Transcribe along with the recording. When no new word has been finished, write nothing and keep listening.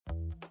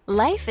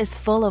Life is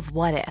full of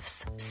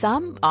what-ifs.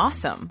 Some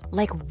awesome,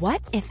 like what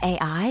if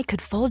AI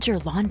could fold your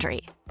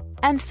laundry?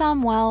 And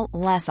some, well,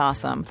 less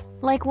awesome,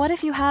 like what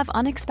if you have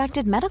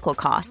unexpected medical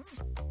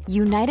costs?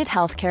 United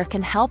Healthcare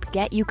can help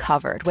get you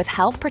covered with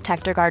Health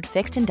Protector Guard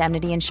fixed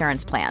indemnity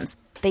insurance plans.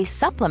 They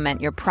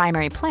supplement your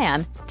primary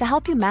plan to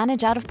help you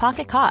manage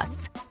out-of-pocket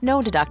costs.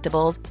 No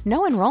deductibles,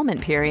 no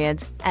enrollment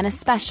periods, and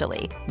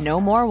especially no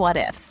more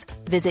what-ifs.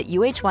 Visit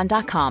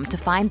uh1.com to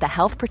find the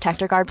Health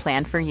Protector Guard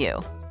plan for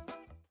you.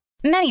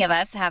 Many of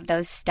us have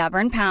those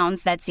stubborn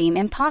pounds that seem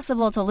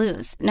impossible to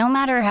lose, no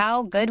matter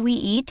how good we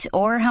eat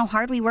or how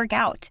hard we work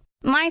out.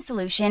 My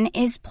solution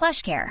is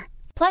PlushCare.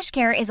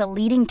 PlushCare is a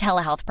leading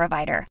telehealth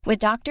provider with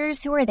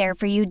doctors who are there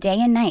for you day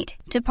and night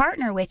to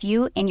partner with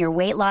you in your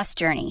weight loss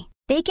journey.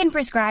 They can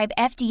prescribe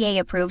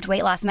FDA-approved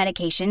weight loss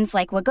medications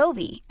like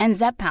Wegovy and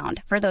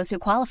Zepbound for those who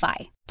qualify.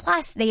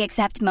 Plus, they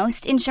accept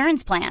most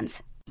insurance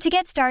plans. To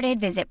get started,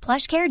 visit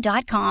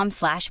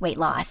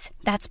plushcare.com/weightloss.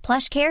 That's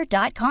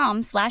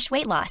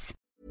plushcare.com/weightloss.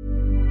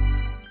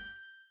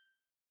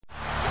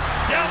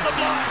 Down the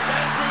block,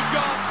 Andrew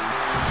John.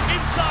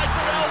 Inside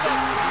for Elba.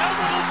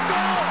 Elba will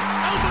score.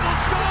 Elba will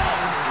score.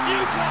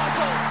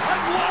 Newcastle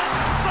have won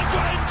the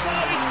Grand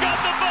Final. He's got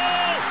the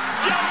ball.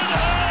 Jared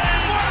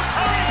Hayes.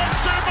 Oh,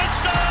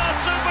 superstar,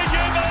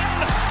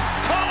 superhuman.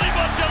 Collie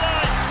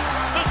Butterlight.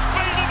 The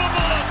speed of a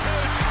bullet.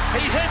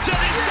 He hits it.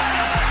 He's got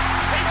it.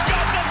 He's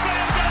got the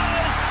field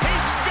goal.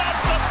 He's got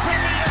the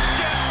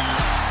premiership.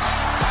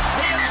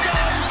 He has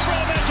gone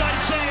from, as I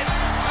said,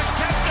 a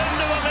captain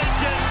to a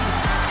legend.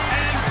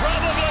 And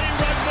probably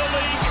rugby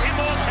league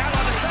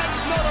immortality.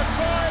 That's not a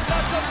try.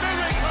 That's a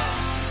miracle.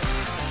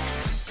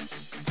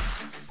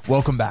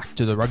 Welcome back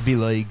to the Rugby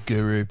League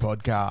Guru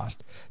podcast.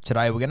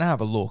 Today we're going to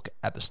have a look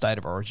at the State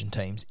of Origin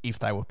teams if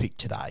they were picked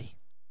today.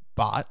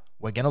 But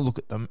we're going to look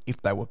at them if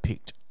they were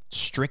picked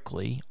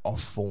strictly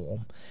off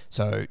form.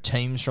 So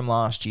teams from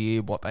last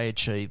year, what they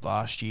achieved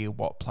last year,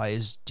 what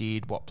players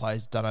did, what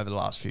players done over the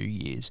last few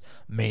years,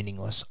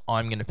 meaningless.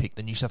 I'm going to pick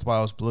the New South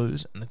Wales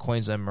Blues and the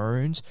Queensland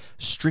Maroons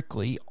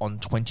strictly on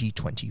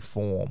 2020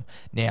 form.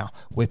 Now,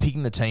 we're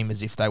picking the team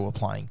as if they were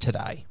playing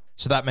today.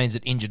 So that means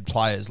that injured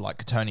players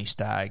like Tony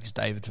Staggs,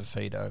 David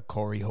Fafita,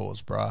 Corey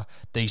Horsburgh,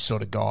 these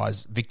sort of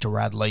guys, Victor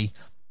Radley,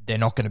 they're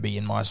not going to be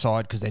in my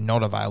side because they're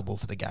not available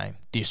for the game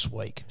this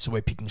week. So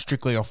we're picking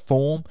strictly off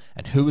form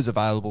and who is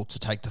available to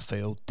take the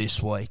field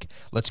this week.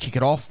 Let's kick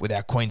it off with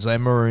our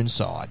Queensland Maroons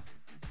side.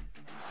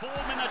 4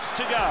 minutes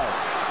to go.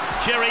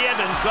 Jerry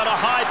Evans got a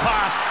high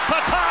pass.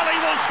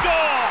 Papali will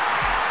score.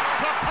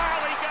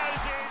 Papali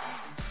goes in.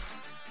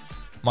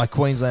 My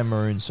Queensland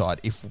Maroons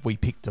side, if we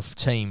pick the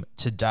team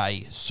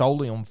today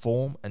solely on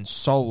form and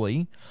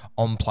solely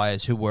on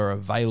players who were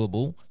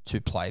available to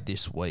play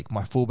this week.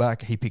 My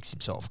fullback, he picks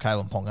himself,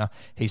 Kalen Ponga.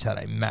 He's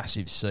had a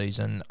massive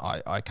season.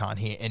 I can't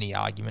hear any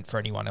argument for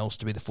anyone else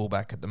to be the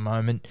fullback at the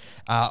moment.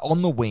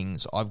 On the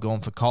wings, I've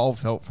gone for Kyle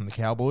Feldt from the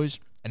Cowboys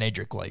and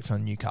Edric Lee from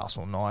the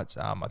Newcastle Knights.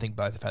 I think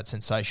both have had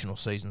sensational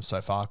seasons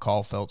so far.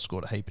 Kyle Feldt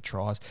scored a heap of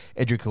tries.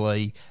 Edric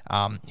Lee,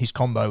 his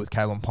combo with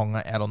Kalen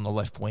Ponga out on the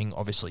left wing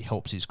obviously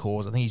helps his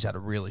cause. I think he's had a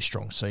really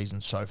strong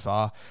season so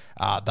far.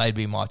 They'd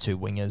be my two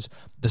wingers.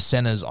 The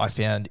centres I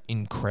found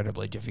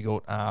incredibly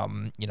difficult.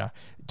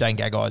 Dane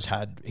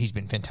Gagai he's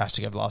been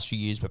fantastic over the last few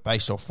years, but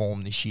based off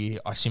form this year,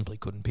 I simply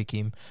couldn't pick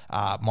him.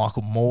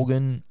 Michael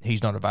Morgan,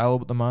 he's not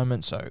available at the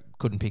moment, so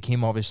couldn't pick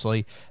him,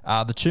 obviously.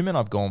 The two men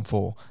I've gone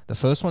for, the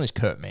first one is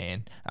Kurt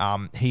Mann.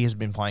 He has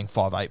been playing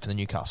 5'8" for the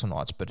Newcastle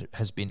Knights, but it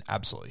has been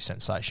absolutely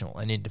sensational,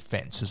 and in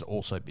defence has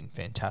also been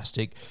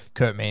fantastic.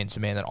 Kurt Mann's the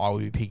man that I will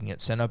be picking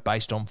at centre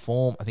based on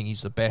form. I think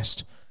he's the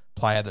best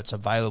player that's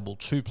available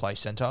to play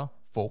centre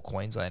for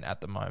Queensland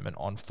at the moment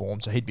on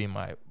form, so he'd be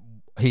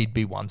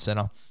one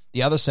centre.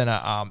 The other centre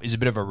is a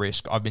bit of a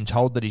risk. I've been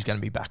told that he's going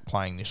to be back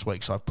playing this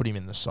week, so I've put him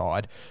in the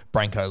side,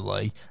 Branko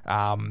Lee.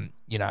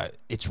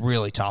 It's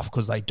really tough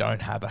because they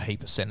don't have a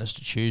heap of centres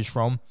to choose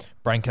from.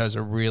 Branko's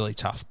a really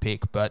tough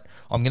pick, but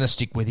I'm going to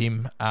stick with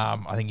him.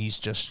 I think he's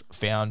just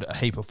found a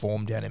heap of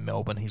form down in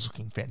Melbourne. He's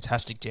looking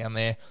fantastic down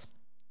there.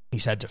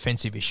 He's had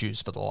defensive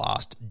issues for the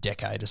last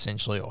decade,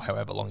 essentially, or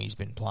however long he's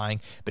been playing,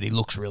 but he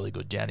looks really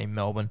good down in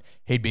Melbourne.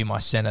 He'd be my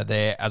centre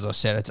there. As I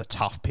said, it's a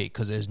tough pick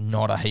because there's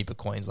not a heap of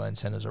Queensland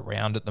centres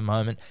around at the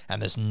moment,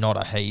 and there's not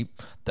a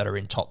heap that are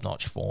in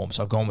top-notch form.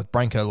 So I've gone with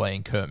Branko Lee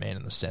and Kurt Mann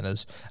in the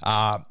centres.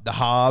 The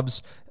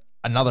halves,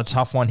 another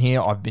tough one here.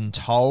 I've been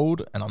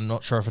told, and I'm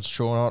not sure if it's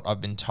true or not,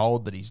 I've been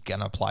told that he's going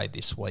to play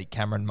this week,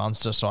 Cameron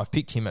Munster, so I've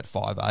picked him at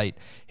 5'8".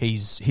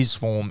 His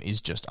form is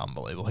just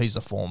unbelievable. He's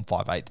the form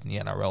 5'8" in the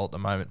NRL at the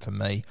moment for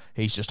me.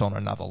 He's just on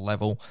another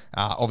level.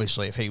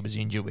 Obviously, if he was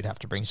injured, we'd have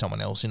to bring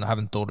someone else in. I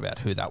haven't thought about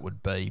who that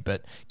would be,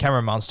 but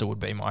Cameron Munster would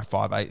be my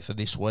 5'8" for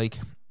this week,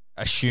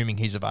 assuming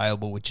he's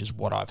available, which is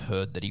what I've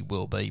heard that he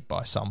will be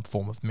by some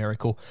form of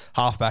miracle.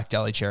 Halfback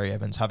Daly Cherry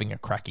Evans having a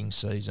cracking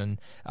season,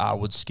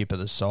 would skipper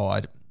the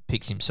side,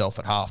 picks himself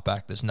at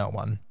halfback. There's no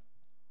one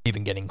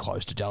even getting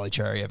close to Daly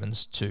Cherry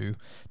Evans to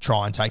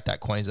try and take that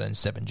Queensland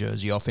 7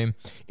 jersey off him.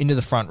 Into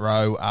the front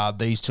row,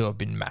 these two have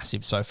been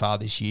massive so far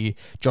this year.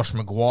 Josh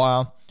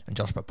Maguire and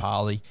Josh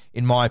Papali.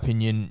 In my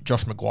opinion,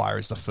 Josh Maguire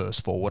is the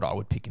first forward I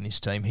would pick in this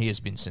team. He has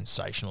been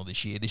sensational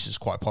this year. This is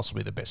quite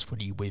possibly the best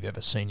footy we've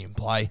ever seen him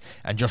play.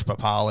 And Josh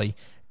Papali,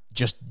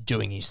 just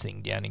doing his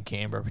thing down in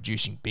Canberra,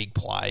 producing big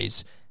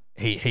plays.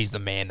 He's the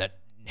man that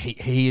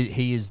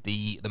he is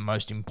the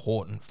most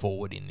important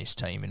forward in this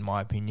team, in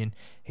my opinion.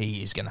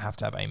 He is going to have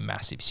a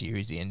massive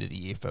series at the end of the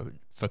year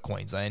for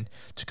Queensland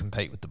to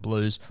compete with the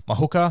Blues. My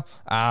hooker,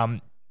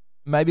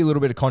 maybe a little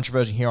bit of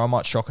controversy here. I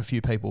might shock a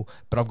few people,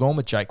 but I've gone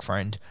with Jake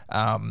Friend.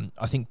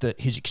 I think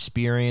that his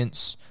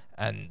experience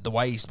and the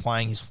way he's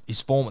playing,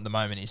 his form at the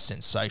moment is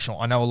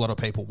sensational. I know a lot of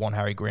people want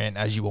Harry Grant.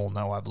 As you all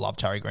know, I've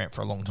loved Harry Grant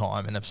for a long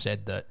time and have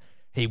said that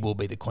he will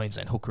be the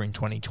Queensland hooker in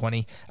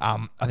 2020.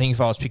 I think if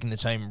I was picking the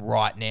team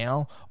right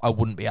now, I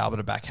wouldn't be able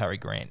to back Harry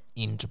Grant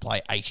in to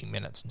play 80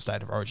 minutes in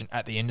State of Origin.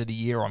 At the end of the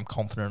year, I'm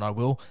confident I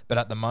will. But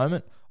at the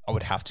moment, I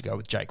would have to go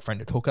with Jake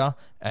Friend at hooker.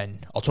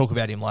 And I'll talk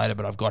about him later,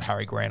 but I've got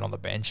Harry Grant on the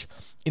bench.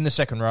 In the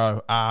second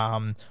row,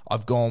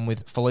 I've gone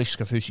with Felice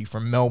Kaufusi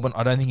from Melbourne.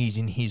 I don't think he's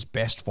in his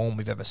best form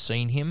we've ever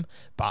seen him,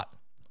 but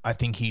I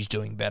think he's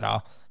doing better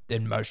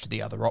than most of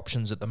the other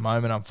options at the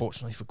moment,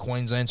 unfortunately, for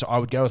Queensland. So I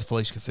would go with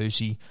Felice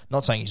Kaufusi.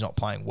 Not saying he's not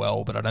playing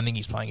well, but I don't think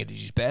he's playing at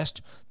his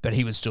best. But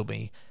he would still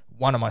be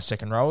one of my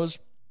second rowers.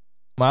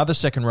 My other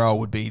second rower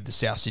would be the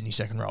South Sydney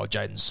second rower,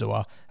 Jaden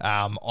Sewer.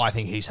 I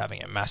think he's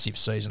having a massive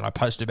season. I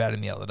posted about him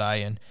the other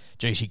day, and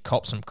geez, he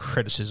copped some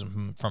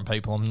criticism from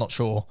people. I'm not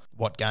sure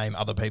what game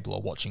other people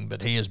are watching,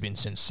 but he has been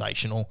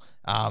sensational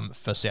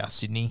for South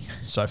Sydney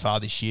so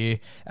far this year.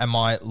 And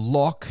my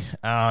lock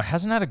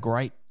hasn't had a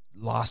great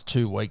last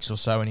 2 weeks or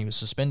so, and he was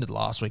suspended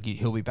last week.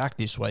 He'll be back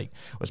this week,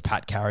 was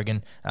Pat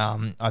Carrigan.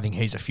 I think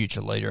he's a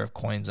future leader of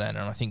Queensland,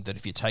 and I think that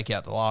if you take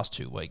out the last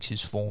 2 weeks,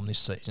 his form this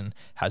season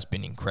has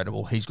been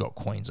incredible. He's got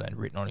Queensland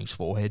written on his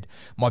forehead.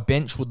 My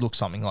bench would look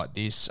something like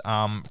this.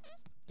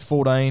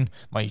 14,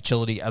 my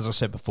utility, as I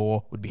said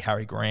before, would be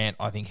Harry Grant.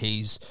 I think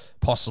he's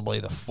possibly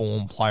the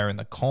form player in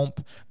the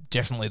comp.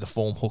 Definitely the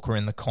form hooker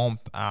in the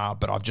comp,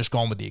 but I've just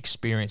gone with the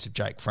experience of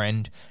Jake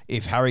Friend.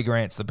 If Harry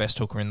Grant's the best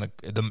hooker in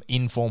the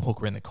in-form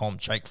hooker in the comp,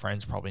 Jake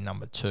Friend's probably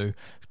number 2.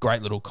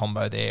 Great little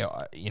combo there.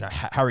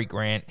 Harry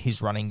Grant,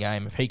 his running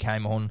game, if he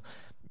came on,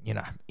 in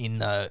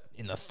the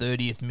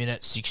 30th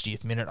minute,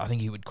 60th minute, I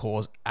think he would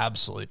cause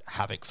absolute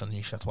havoc for the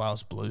New South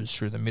Wales Blues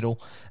through the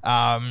middle.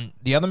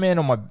 The other man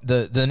on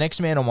the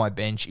next man on my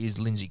bench is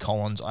Lindsay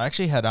Collins. I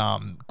actually had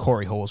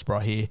Corey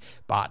Horsburgh here,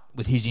 but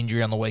with his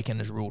injury on the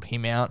weekend has ruled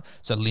him out.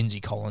 So Lindsay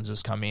Collins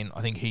has come in.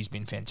 I think he's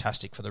been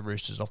fantastic for the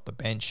Roosters off the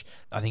bench.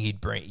 I think he'd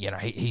bring,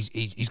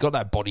 he's got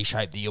that body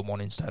shape that you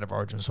want in State of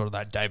Origin, sort of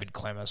that David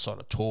Clemmer sort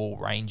of tall,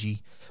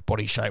 rangy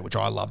body shape, which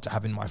I love to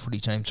have in my footy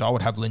team. So I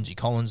would have Lindsay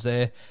Collins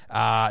there.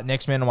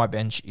 Next man on my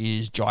bench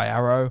is Jai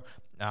Arrow.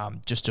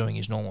 Just doing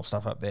his normal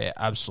stuff up there.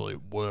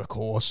 Absolute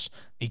workhorse.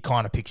 He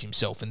kind of picks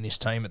himself in this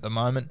team at the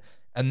moment.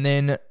 And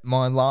then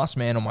my last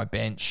man on my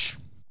bench,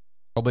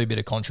 probably a bit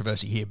of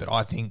controversy here, but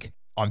I think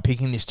I'm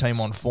picking this team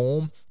on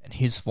form, and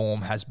his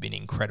form has been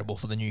incredible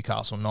for the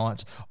Newcastle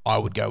Knights. I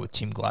would go with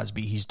Tim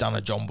Glasby. He's done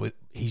a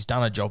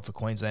job for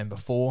Queensland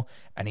before,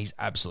 and he's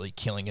absolutely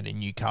killing it in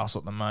Newcastle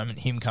at the moment.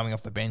 Him coming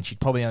off the bench, he'd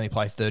probably only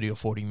play 30 or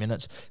 40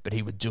 minutes, but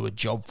he would do a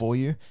job for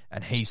you,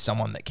 and he's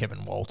someone that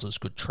Kevin Walters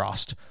could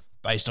trust.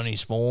 Based on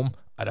his form,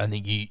 I don't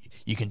think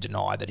you can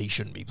deny that he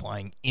shouldn't be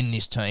playing in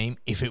this team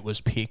if it was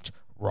picked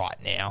right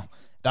now.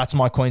 That's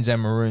my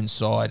Queensland Maroons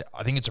side.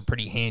 I think it's a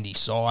pretty handy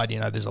side.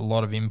 There's a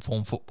lot of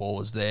informed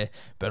footballers there,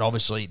 but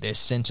obviously their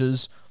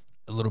centres,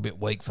 a little bit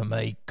weak for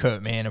me.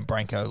 Kurt Mann and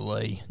Branko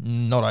Lee,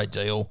 not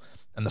ideal.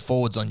 And the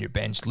forwards on your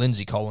bench,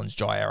 Lindsay Collins,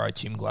 Jai Arrow,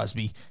 Tim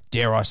Glasby.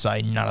 Dare I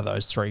say, none of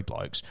those three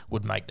blokes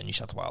would make the New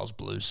South Wales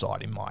Blues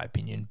side, in my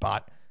opinion.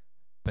 But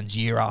happens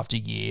year after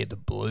year, the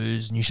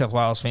Blues, New South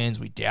Wales fans,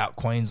 we doubt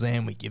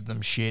Queensland, we give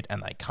them shit,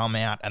 and they come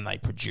out and they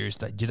produce.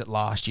 They did it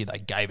last year, they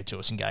gave it to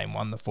us in game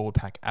 1. The forward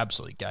pack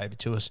absolutely gave it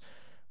to us.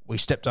 We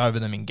stepped over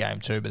them in game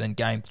 2, but then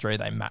game 3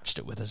 they matched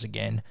it with us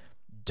again.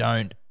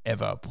 Don't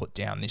ever put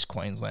down this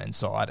Queensland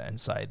side and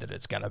say that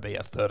it's going to be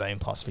a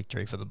 13-plus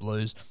victory for the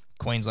Blues.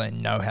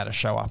 Queensland know how to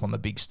show up on the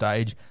big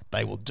stage.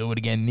 They will do it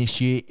again this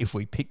year. If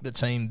we pick the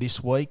team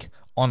this week,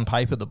 on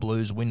paper the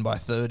Blues win by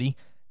 30.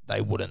 They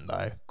wouldn't,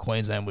 though.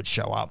 Queensland would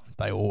show up.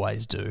 They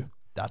always do.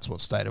 That's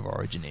what State of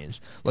Origin is.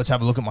 Let's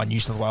have a look at my New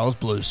South Wales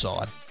Blues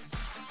side.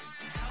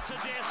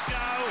 Tedesco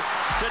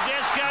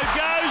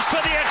goes for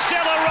the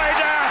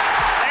accelerator,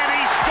 and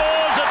he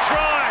scores a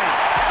try.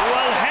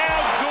 Well,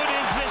 how good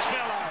is this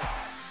fellow?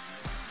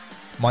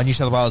 My New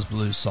South Wales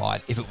Blues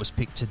side, if it was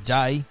picked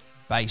today,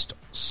 based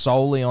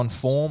solely on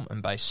form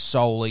and based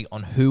solely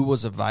on who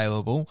was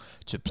available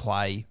to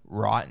play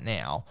right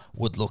now,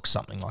 would look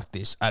something like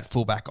this. At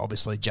fullback,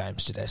 obviously,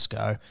 James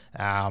Tedesco.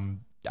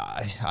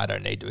 I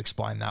don't need to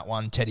explain that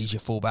one. Teddy's your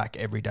fullback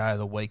every day of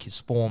the week. His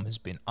form has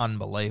been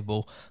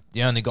unbelievable.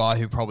 The only guy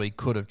who probably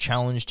could have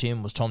challenged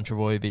him was Tom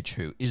Trbojevic,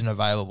 who isn't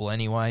available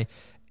anyway.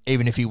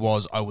 even if he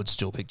was, I would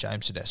still pick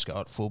James Tedesco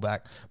at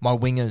fullback. My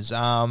wingers,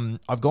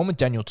 I've gone with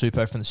Daniel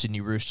Tupou from the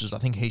Sydney Roosters. I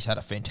think he's had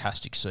a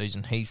fantastic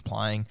season. He's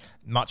playing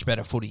much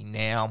better footy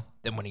now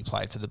than when he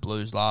played for the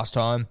Blues last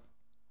time.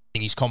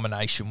 In his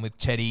combination with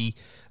Teddy,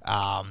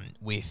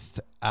 with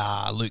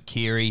Luke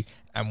Keary,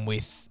 and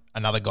with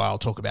another guy I'll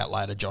talk about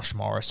later, Josh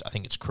Morris, I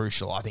think it's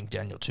crucial. I think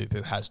Daniel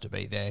Tupou has to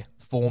be there.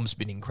 Form's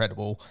been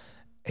incredible.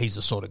 He's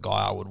the sort of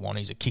guy I would want.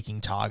 He's a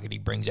kicking target. He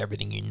brings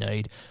everything you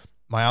need.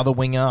 My other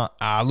winger,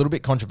 a little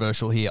bit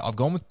controversial here. I've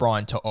gone with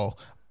Brian To'o.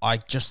 I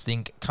just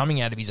think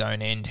coming out of his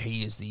own end,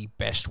 he is the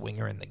best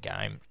winger in the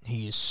game.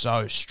 He is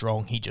so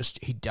strong. He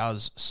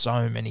does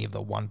so many of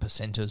the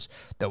 1%ers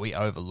that we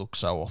overlook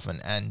so often,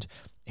 and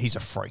he's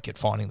a freak at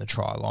finding the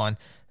try line.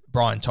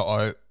 Brian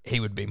To'o, he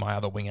would be my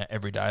other winger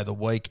every day of the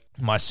week.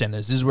 My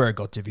centres, this is where it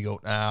got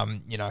difficult.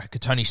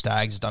 Tony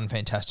Staggs has done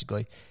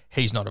fantastically.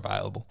 He's not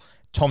available.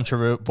 Tom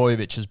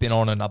Trbojevic has been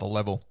on another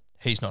level.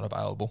 He's not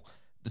available.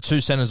 The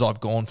two centres I've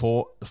gone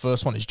for, the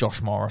first one is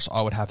Josh Morris.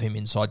 I would have him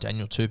inside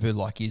Daniel Tupou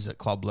like he is at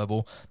club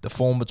level. The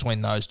form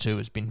between those two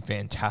has been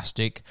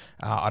fantastic.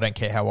 I don't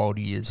care how old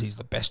he is. He's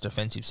the best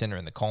defensive centre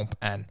in the comp.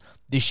 And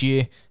this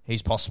year,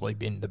 he's possibly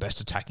been the best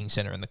attacking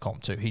centre in the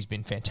comp too. He's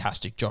been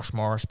fantastic. Josh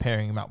Morris,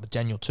 pairing him up with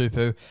Daniel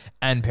Tupou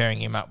and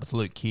pairing him up with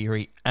Luke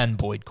Keary and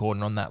Boyd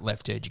Cordner on that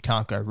left edge. You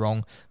can't go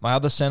wrong. My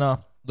other centre,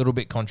 little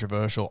bit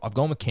controversial. I've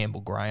gone with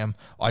Campbell Graham.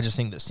 I just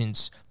think that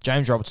since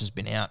James Roberts has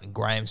been out and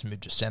Graham's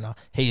moved to centre,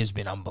 he has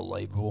been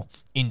unbelievable.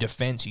 In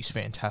defence, he's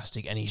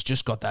fantastic, and he's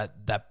just got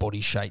that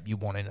body shape you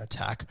want in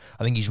attack.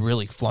 I think he's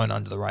really flown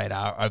under the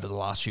radar over the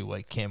last few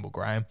weeks, Campbell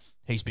Graham.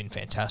 He's been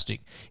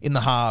fantastic. In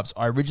the halves,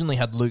 I originally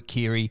had Luke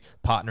Keary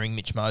partnering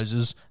Mitch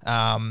Moses.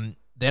 Then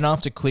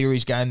after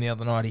Cleary's game the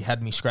other night, he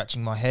had me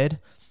scratching my head.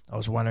 I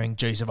was wondering,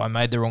 geez, have I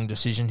made the wrong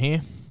decision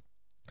here?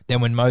 Then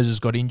when Moses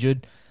got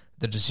injured,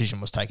 the decision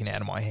was taken out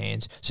of my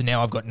hands. So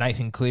now I've got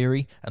Nathan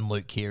Cleary and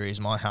Luke Keary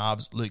as my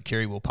halves. Luke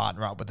Keary will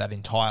partner up with that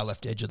entire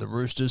left edge of the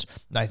Roosters.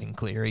 Nathan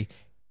Cleary,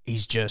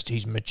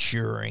 he's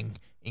maturing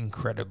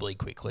incredibly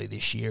quickly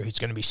this year. He's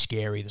going to be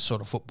scary, the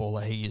sort of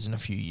footballer he is in a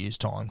few years'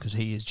 time, because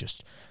he is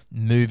just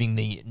moving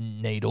the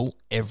needle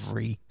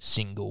every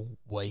single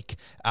week.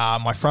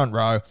 My front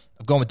row,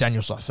 I've gone with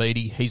Daniel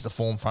Saifiti. He's the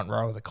form front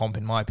row of the comp,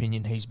 in my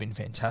opinion. He's been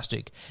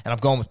fantastic. And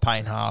I've gone with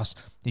Payne Haas.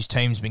 His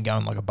team's been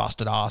going like a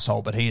busted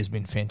arsehole, but he has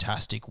been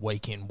fantastic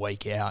week in,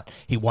 week out.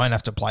 He won't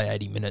have to play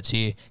 80 minutes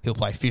here. He'll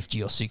play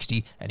 50 or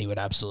 60, and he would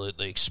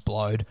absolutely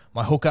explode.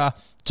 My hooker,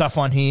 tough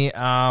one here.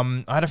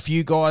 I had a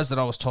few guys that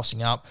I was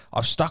tossing up.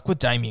 I've stuck with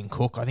Damien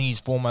Cook. I think his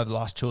form over the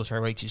last 2 or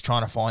 3 weeks, he's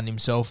trying to find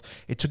himself.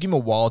 It took him a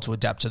while to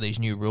adapt to these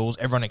new rules.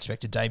 Everyone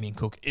expected Damien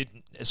Cook,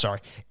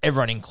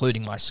 everyone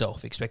including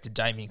myself, expected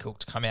Damien Cook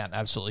to come out and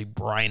absolutely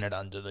brain it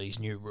under these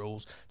new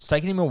rules. It's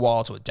taken him a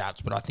while to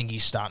adapt, but I think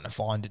he's starting to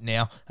find it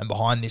now. And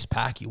behind this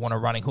pack, you want a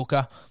running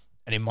hooker,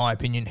 and in my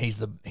opinion, he's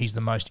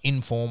the most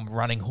informed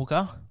running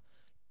hooker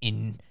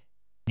in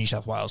New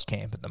South Wales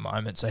camp at the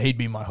moment, so he'd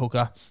be my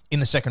hooker. In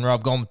the second row,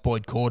 I've gone with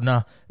Boyd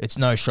Cordner. It's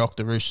no shock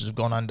the Roosters have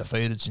gone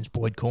undefeated since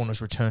Boyd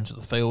Cordner's returned to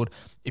the field.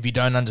 If you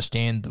don't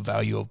understand the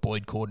value of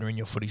Boyd Cordner in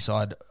your footy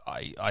side,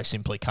 I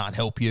simply can't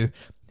help you.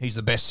 He's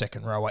the best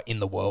second rower in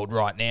the world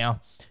right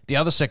now. The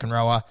other second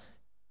rower,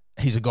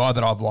 he's a guy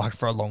that I've liked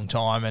for a long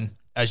time, and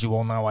as you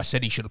all know, I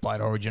said he should have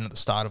played Origin at the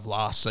start of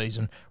last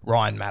season.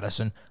 Ryan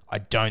Madison, I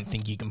don't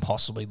think you can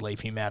possibly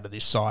leave him out of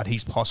this side.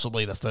 He's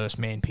possibly the first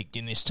man picked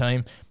in this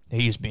team.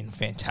 He has been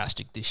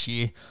fantastic this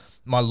year.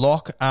 My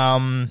lock,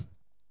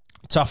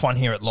 tough one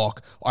here at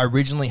lock. I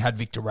originally had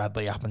Victor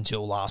Radley up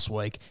until last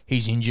week.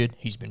 He's injured.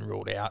 He's been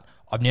ruled out.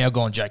 I've now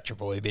gone Jake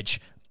Trbojevic.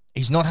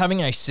 He's not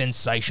having a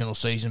sensational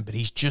season, but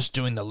he's just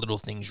doing the little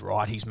things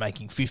right. He's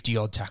making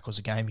 50-odd tackles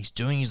a game. He's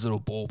doing his little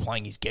ball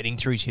playing. He's getting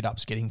through his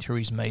hit-ups, getting through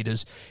his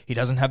meters. He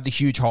doesn't have the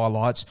huge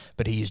highlights,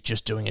 but he is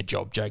just doing a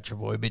job, Jake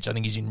Trbojevic. I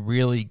think he's in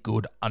really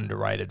good,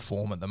 underrated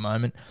form at the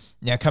moment.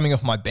 Now, coming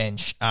off my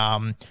bench,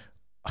 I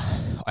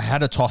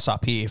had a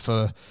toss-up here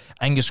for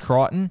Angus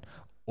Crichton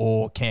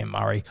or Cam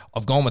Murray.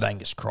 I've gone with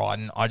Angus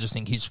Crichton. I just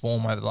think his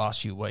form over the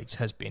last few weeks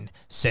has been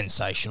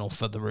sensational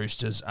for the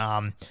Roosters.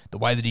 The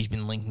way that he's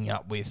been linking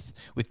up with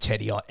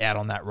Teddy out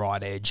on that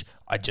right edge,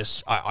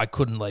 I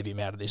couldn't leave him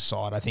out of this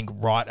side. I think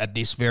right at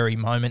this very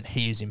moment,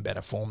 he is in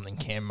better form than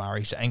Cam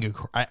Murray. So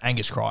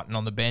Angus Crichton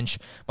on the bench.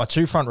 My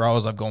two front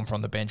rowers I've gone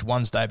from the bench.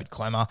 One's David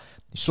Klemmer.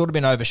 He's sort of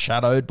been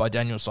overshadowed by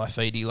Daniel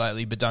Saifiti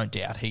lately, but don't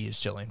doubt he is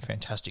still in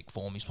fantastic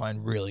form. He's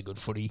playing really good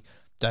footy.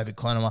 David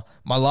Klemmer.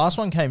 My last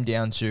one came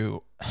down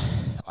to,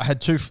 I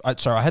had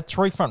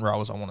three front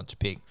rowers I wanted to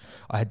pick.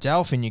 I had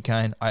Dale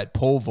Finucane, I had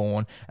Paul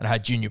Vaughan, and I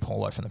had Junior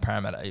Paulo from the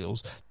Parramatta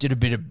Eels. Did a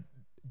bit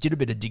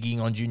of digging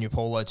on Junior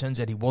Paulo. Turns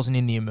out he wasn't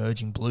in the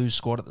emerging Blues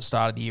squad at the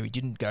start of the year. He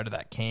didn't go to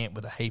that camp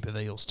with a heap of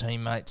Eels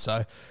teammates.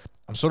 So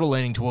I'm sort of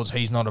leaning towards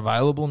he's not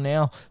available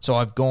now. So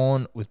I've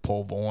gone with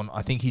Paul Vaughan.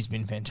 I think he's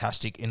been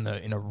fantastic in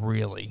a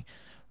really,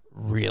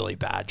 really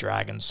bad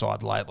Dragons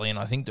side lately, and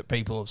I think that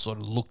people have sort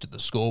of looked at the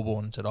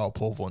scoreboard and said, oh,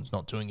 Paul Vaughan's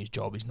not doing his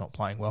job, he's not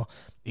playing well.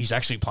 He's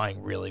actually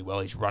playing really well.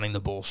 He's running the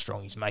ball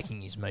strong, he's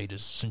making his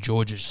meters. St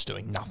George is just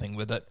doing nothing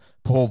with it.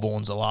 Paul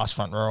Vaughan's the last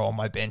front row on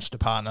my bench to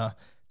partner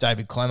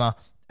David Klemmer.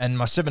 And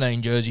my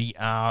 17 jersey,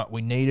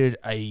 we needed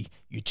a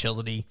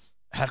utility.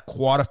 Had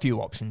quite a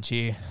few options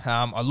here.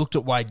 I looked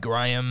at Wade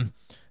Graham.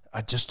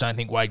 I just don't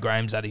think Wade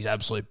Graham's at his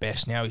absolute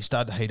best now. He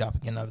started to heat up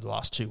again over the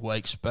last 2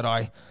 weeks, but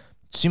I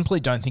simply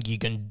don't think you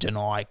can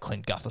deny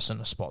Clint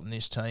Gutherson a spot in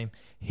this team.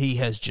 He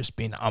has just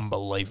been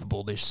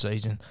unbelievable this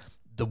season.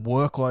 The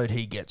workload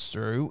he gets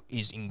through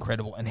is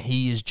incredible, and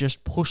he is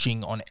just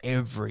pushing on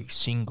every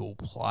single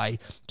play.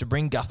 To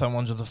bring Gutho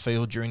onto the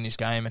field during this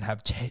game and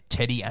have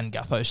Teddy and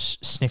Gutho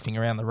sniffing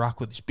around the ruck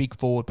with this big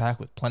forward pack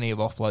with plenty of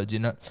offloads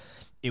in it,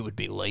 it would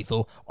be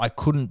lethal. I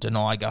couldn't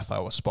deny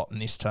Gutho a spot in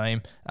this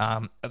team.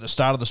 At the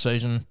start of the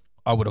season,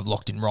 I would have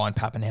locked in Ryan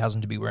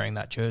Pappenhausen to be wearing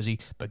that jersey,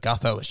 but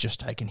Gutho has just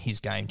taken his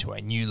game to a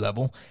new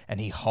level,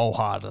 and he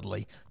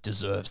wholeheartedly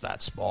deserves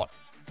that spot.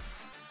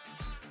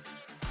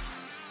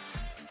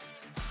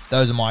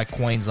 Those are my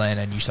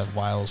Queensland and New South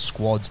Wales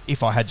squads.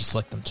 If I had to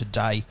select them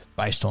today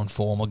based on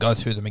form, I'll go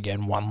through them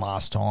again one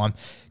last time.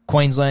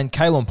 Queensland,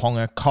 Kalen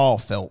Ponga, Kyle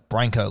Felt,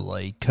 Branko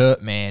Lee,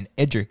 Kurt Mann,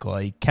 Edric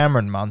Lee,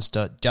 Cameron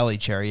Munster, Delly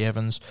Cherry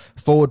Evans.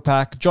 Forward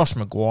pack, Josh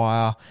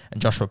Maguire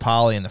and Josh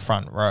Papali in the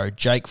front row,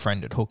 Jake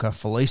Friend at hooker,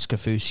 Felice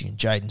Kafusi and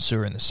Jaden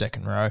Sewer in the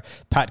second row,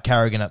 Pat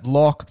Carrigan at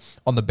lock.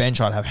 On the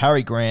bench, I'd have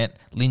Harry Grant,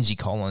 Lindsay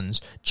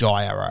Collins,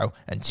 Jai Arrow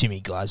and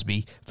Timmy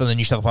Glasby. For the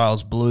New South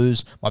Wales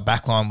Blues, my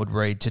backline would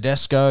read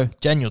Tedesco,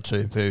 Daniel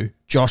Tupu,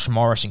 Josh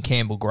Morris and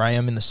Campbell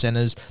Graham in the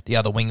centres. The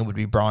other winger would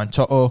be Brian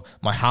To'o.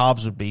 My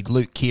halves would be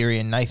Luke Keary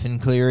and Nathan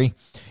Cleary.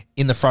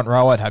 In the front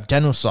row, I'd have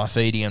Daniel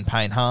Saifidi and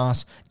Payne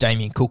Haas.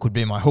 Damien Cook would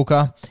be my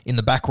hooker. In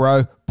the back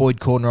row, Boyd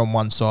Cordner on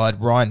one side,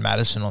 Ryan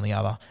Madison on the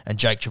other, and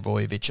Jake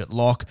Travojevic at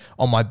lock.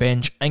 On my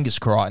bench, Angus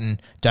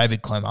Crichton,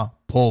 David Klemmer,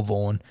 Paul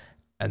Vaughan,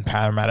 and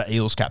Parramatta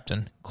Eels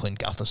captain, Clint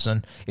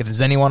Gutherson. If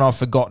there's anyone I've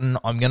forgotten,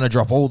 I'm going to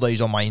drop all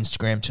these on my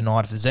Instagram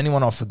tonight. If there's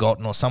anyone I've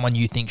forgotten or someone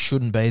you think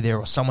shouldn't be there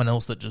or someone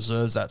else that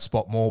deserves that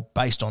spot more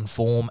based on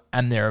form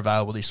and they're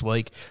available this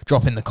week,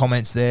 drop in the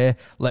comments there.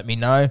 Let me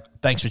know.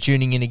 Thanks for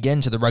tuning in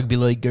again to the Rugby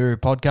League Guru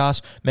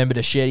podcast. Remember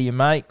to share to your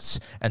mates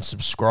and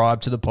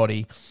subscribe to the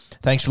potty.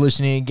 Thanks for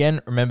listening again.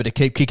 Remember to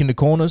keep kicking the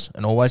corners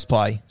and always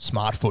play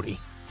smart footy.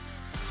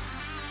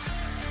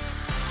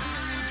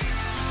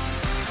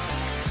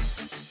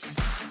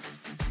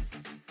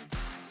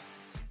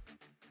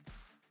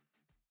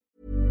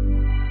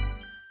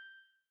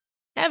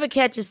 Ever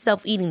catch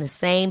yourself eating the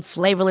same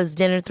flavorless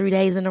dinner 3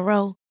 days in a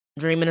row?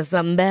 Dreaming of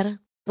something better?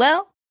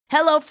 Well,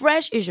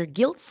 HelloFresh is your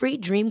guilt-free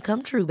dream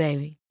come true,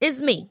 baby.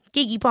 It's me,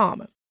 Keke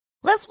Palmer.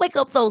 Let's wake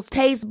up those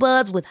taste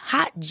buds with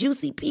hot,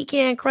 juicy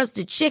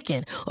pecan-crusted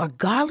chicken or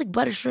garlic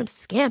butter shrimp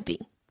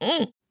scampi.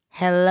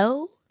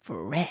 Hello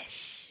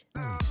Fresh.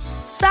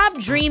 Stop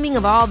dreaming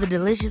of all the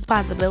delicious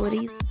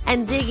possibilities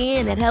and dig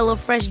in at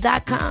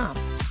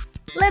HelloFresh.com.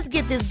 Let's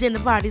get this dinner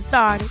party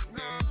started.